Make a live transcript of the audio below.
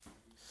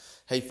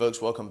Hey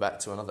folks, welcome back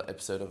to another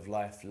episode of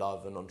Life,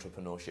 Love and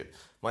Entrepreneurship.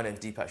 My name is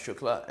Deepak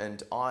Shukla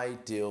and I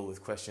deal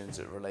with questions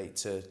that relate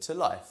to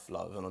life,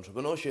 love and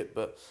entrepreneurship,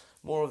 but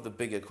more of the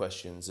bigger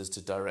questions as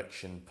to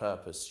direction,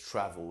 purpose,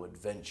 travel,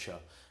 adventure,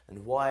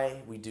 and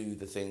why we do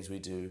the things we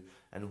do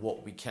and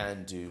what we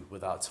can do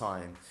with our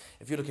time.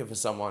 If you're looking for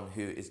someone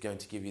who is going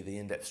to give you the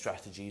in-depth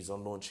strategies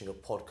on launching a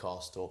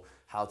podcast or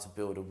how to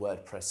build a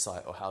WordPress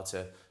site or how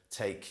to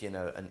take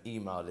an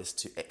email list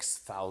to X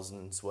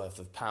thousands worth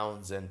of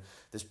pounds, and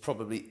this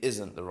probably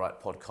isn't the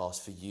right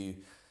podcast for you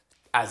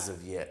as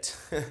of yet.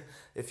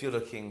 If you're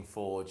looking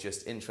for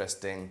just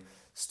interesting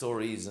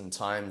stories and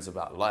times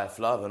about life,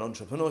 love and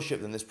entrepreneurship,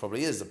 then this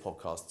probably is a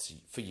podcast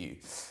for you.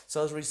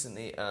 So I was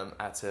recently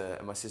at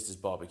my sister's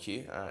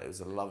barbecue. It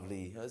was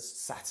it was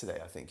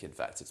Saturday, I think, in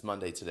fact. It's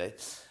Monday today.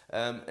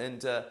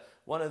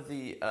 One of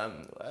the,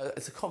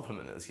 it's a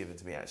compliment that was given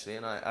to me actually,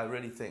 and I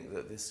really think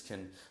that this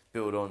can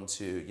build on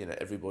to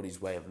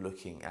everybody's way of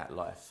looking at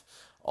life.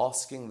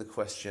 Asking the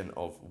question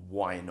of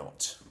why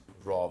not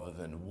rather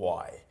than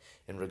why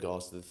in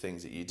regards to the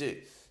things that you do.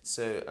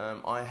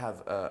 So I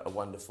have a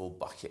wonderful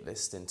bucket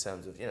list in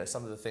terms of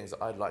some of the things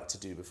that I'd like to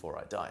do before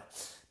I die.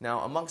 Now,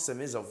 amongst them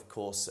is of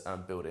course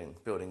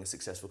building a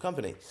successful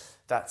company.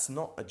 That's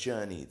not a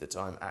journey that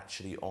I'm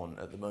actually on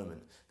at the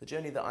moment. The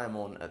journey that I'm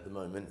on at the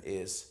moment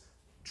is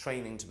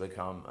training to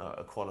become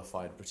a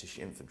qualified British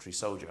infantry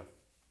soldier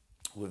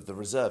with the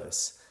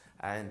reservists.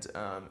 And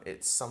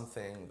it's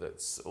something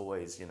that's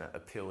always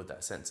appealed,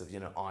 that sense of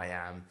I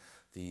am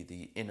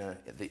the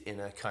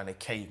inner kind of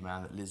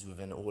caveman that lives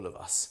within all of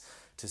us,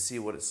 to see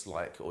what it's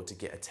like or to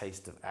get a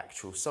taste of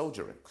actual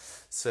soldiering.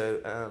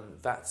 So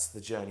that's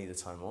the journey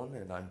that I'm on,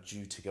 and I'm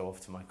due to go off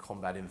to my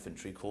combat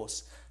infantry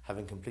course,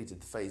 having completed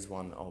the phase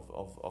one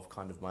of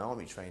kind of my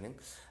army training.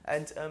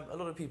 And a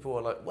lot of people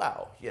are like,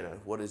 wow,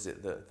 what is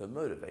it that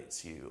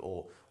motivates you?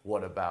 Or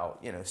what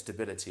about,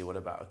 stability? What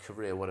about a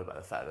career? What about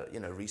the fact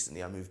that,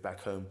 recently I moved back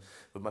home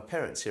with my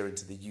parents here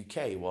into the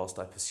UK whilst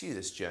I pursue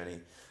this journey,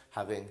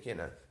 having,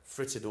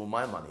 frittered all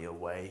my money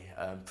away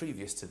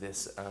previous to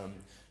this,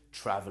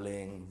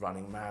 traveling,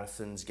 running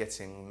marathons,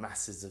 getting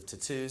masses of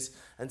tattoos,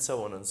 and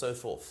so on and so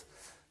forth.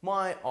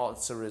 My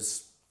answer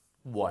is,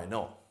 why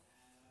not?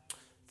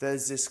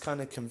 There's this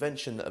kind of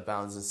convention that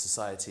abounds in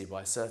society.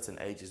 By certain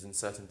ages and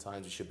certain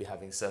times we should be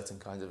having certain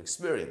kinds of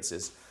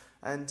experiences.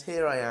 And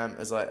here I am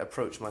as I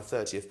approach my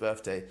 30th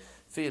birthday,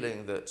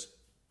 feeling that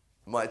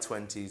my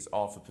 20s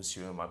are for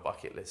pursuing my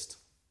bucket list.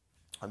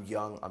 I'm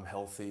young, I'm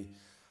healthy,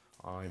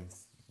 I'm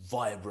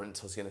vibrant.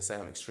 I was going to say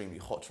I'm extremely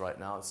hot right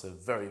now. It's a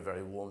very,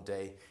 very warm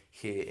day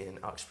here in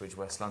Uxbridge,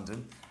 West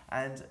London.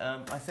 And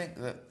I think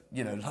that,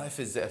 life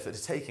is there for the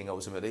taking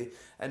ultimately,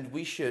 and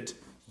we should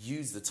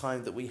use the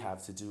time that we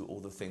have to do all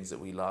the things that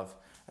we love.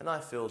 And I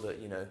feel that,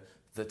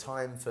 the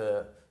time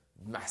for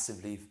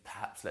massively,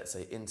 perhaps, let's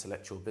say,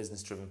 intellectual,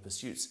 business-driven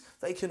pursuits,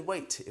 they can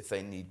wait if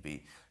they need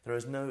be. There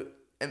is no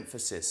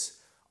emphasis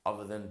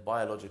other than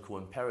biological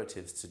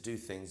imperatives to do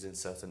things in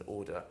certain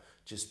order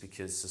just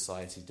because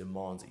society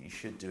demands that you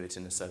should do it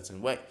in a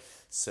certain way.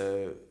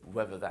 So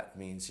whether that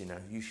means,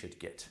 you should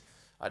get,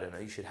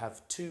 you should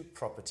have 2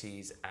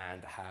 properties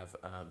and have,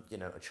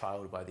 a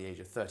child by the age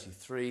of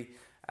 33,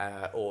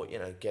 or,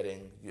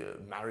 getting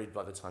married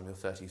by the time you're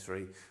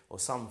 33, or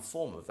some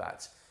form of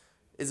that,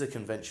 is a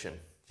convention.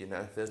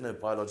 There's no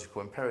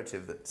biological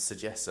imperative that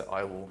suggests that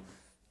I will,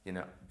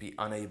 be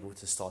unable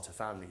to start a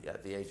family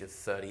at the age of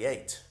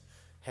 38.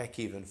 Heck,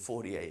 even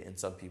 48 in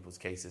some people's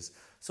cases.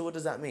 So what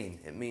does that mean?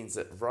 It means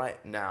that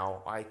right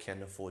now I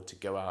can afford to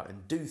go out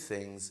and do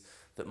things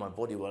that my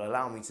body will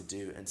allow me to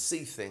do, and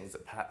see things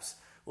that perhaps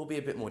will be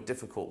a bit more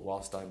difficult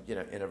whilst I'm,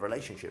 in a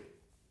relationship.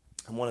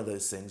 And one of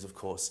those things, of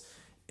course,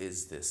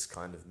 is this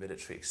kind of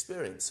military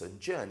experience and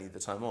journey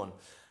that I'm on.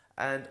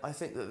 And I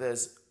think that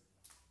there's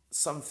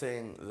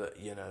something that,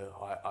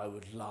 I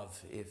would love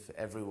if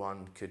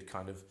everyone could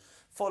kind of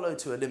follow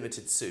to a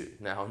limited suit.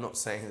 Now, I'm not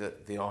saying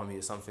that the army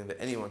is something that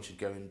anyone should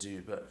go and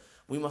do, but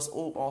we must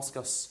all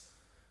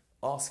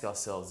ask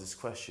ourselves this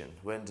question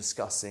when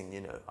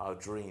discussing, our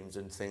dreams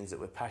and things that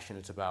we're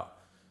passionate about.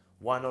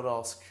 Why not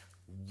ask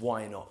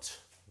why not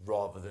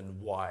rather than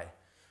why?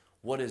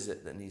 What is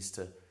it that needs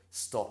to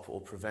stop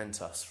or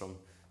prevent us from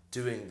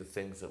doing the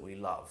things that we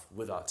love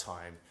with our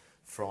time,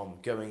 from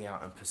going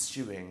out and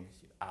pursuing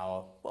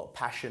our,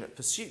 passionate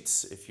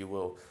pursuits, if you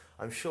will?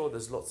 I'm sure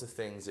there's lots of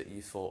things that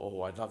you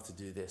thought, I'd love to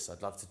do this,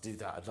 I'd love to do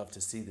that, I'd love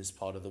to see this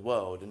part of the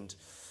world. And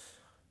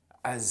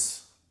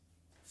as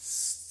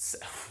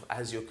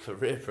your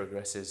career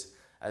progresses,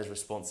 as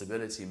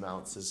responsibility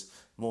mounts, as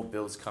more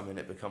bills come in,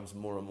 it becomes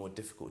more and more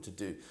difficult to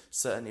do.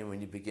 Certainly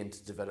when you begin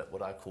to develop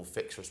what I call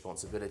fixed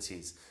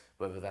responsibilities,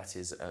 whether that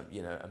is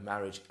a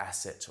marriage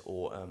asset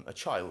or a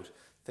child,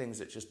 things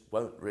that just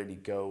won't really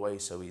go away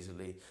so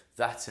easily.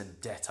 That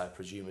and debt, I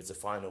presume, is the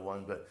final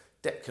one, but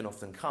debt can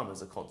often come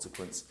as a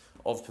consequence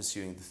of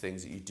pursuing the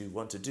things that you do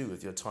want to do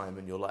with your time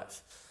and your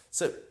life.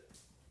 So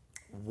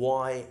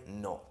why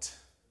not?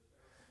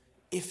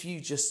 If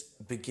you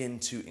just begin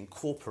to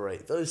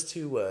incorporate those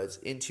 2 words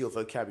into your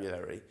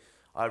vocabulary,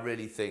 I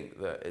really think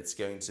that it's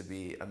going to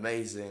be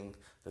amazing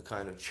the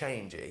kind of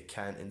change it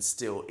can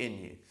instill in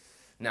you.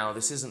 Now,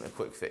 this isn't a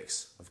quick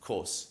fix, of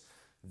course.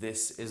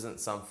 This isn't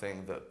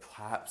something that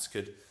perhaps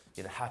could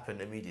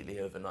happen immediately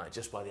overnight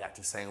just by the act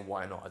of saying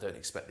why not. I don't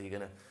expect that you're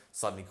going to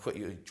suddenly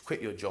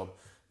quit your job,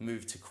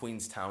 move to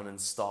Queenstown and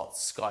start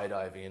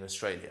skydiving in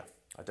Australia.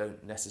 I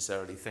don't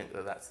necessarily think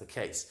that that's the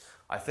case.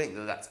 I think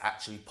that that's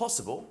actually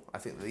possible. I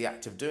think that the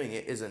act of doing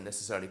it isn't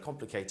necessarily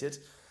complicated.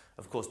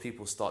 Of course,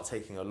 people start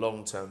taking a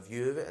long-term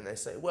view of it and they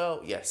say,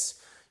 well,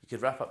 yes, you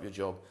could wrap up your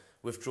job,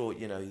 withdraw,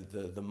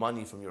 the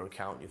money from your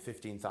account, your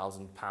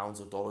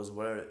 £15,000 or dollars,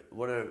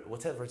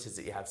 whatever it is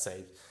that you have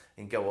saved,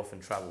 and go off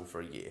and travel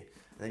for a year.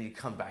 And then you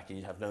come back and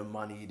you have no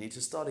money, you need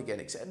to start again.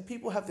 And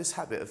people have this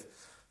habit of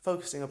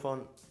focusing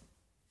upon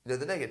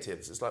the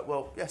negatives. It's like,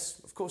 well, yes,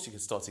 of course you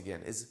can start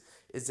again. Is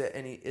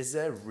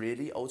there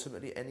really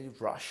ultimately any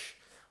rush?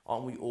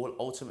 Aren't we all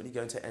ultimately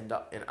going to end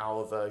up in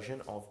our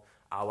version of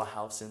our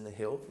house in the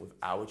hill with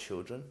our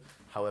children,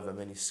 however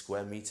many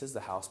square meters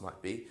the house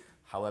might be,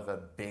 however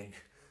big,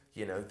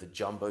 the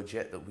jumbo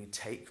jet that we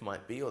take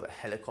might be, or the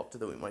helicopter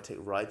that we might take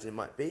rides in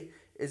might be?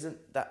 Isn't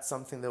that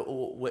something that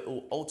we're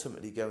all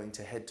ultimately going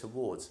to head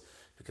towards?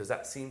 Because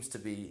that seems to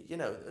be,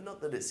 not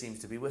that it seems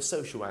to be, we're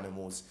social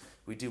animals.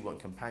 We do want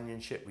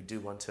companionship, we do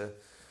want to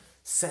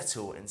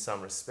settle in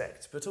some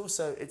respect, but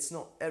also it's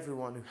not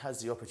everyone who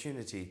has the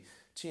opportunity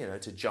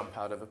to jump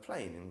out of a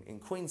plane in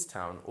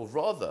Queenstown, or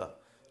rather,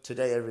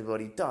 today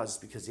everybody does,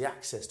 because the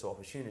access to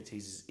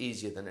opportunities is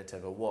easier than it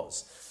ever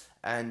was.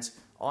 And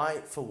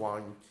I, for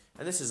one,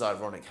 and this is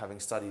ironic having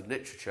studied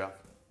literature,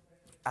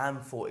 am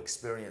for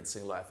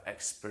experiencing life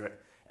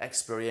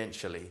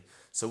experientially.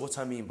 So what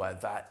I mean by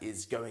that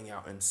is going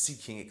out and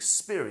seeking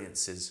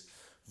experiences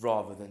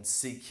rather than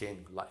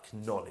seeking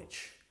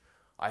knowledge.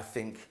 I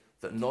think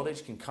that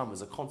knowledge can come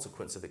as a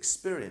consequence of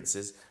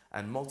experiences,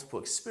 and multiple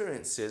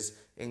experiences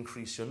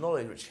increase your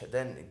knowledge, which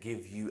then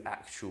give you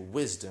actual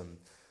wisdom.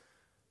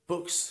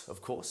 Books,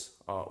 of course,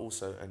 are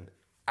also an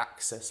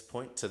access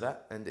point to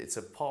that, and it's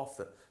a path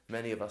that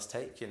many of us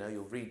take.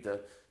 You'll read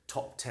the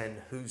top 10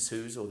 who's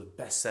who's or the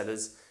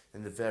bestsellers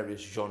in the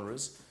various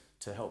genres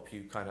to help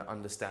you kind of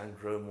understand,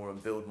 grow more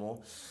and build more.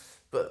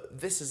 But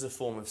this is a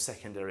form of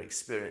secondary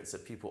experience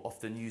that people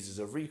often use as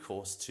a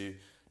recourse to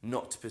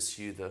not to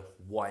pursue the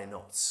why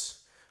nots.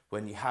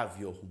 When you have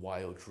your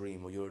wild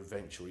dream or your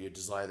adventure or your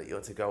desire that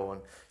you're to go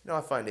on,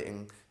 I find it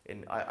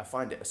I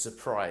find it a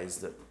surprise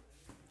that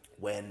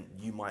when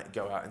you might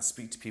go out and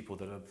speak to people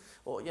that are,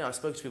 I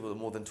spoke to people that are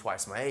more than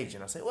twice my age,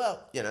 and I say,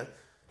 well,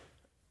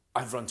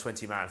 I've run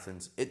 20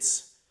 marathons.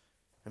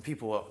 And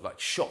people are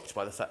shocked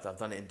by the fact that I've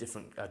done it in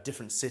a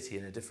different city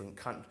in a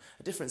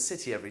different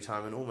city every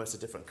time, and almost a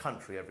different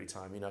country every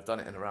time. I've done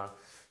it in around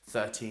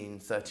 14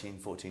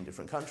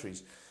 different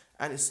countries.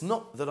 And it's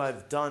not that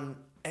I've done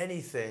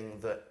anything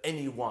that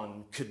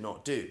anyone could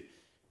not do.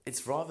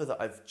 It's rather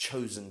that I've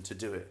chosen to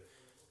do it.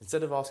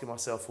 Instead of asking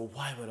myself, well,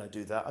 why would I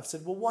do that? I've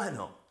said, well, why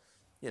not?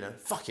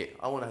 Fuck it.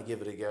 I want to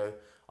give it a go.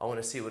 I want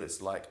to see what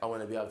it's like. I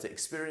want to be able to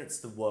experience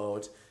the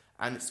world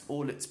and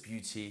all its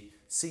beauty,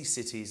 see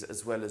cities,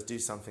 as well as do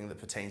something that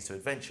pertains to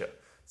adventure.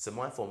 So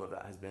my form of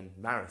that has been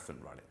marathon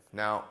running.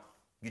 Now,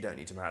 you don't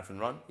need to marathon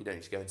run. You don't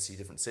need to go and see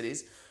different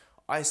cities.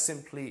 I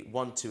simply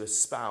want to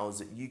espouse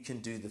that you can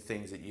do the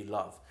things that you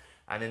love.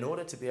 And in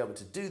order to be able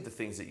to do the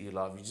things that you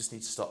love, you just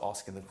need to start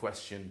asking the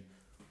question,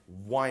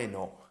 why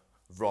not,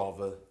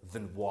 rather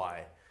than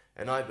why?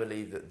 And I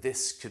believe that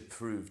this could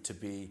prove to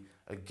be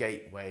a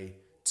gateway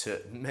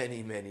to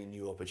many, many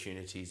new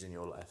opportunities in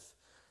your life.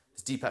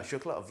 It's Deepak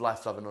Shukla of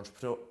Life, Love and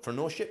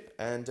Entrepreneurship,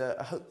 and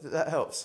I hope that helps.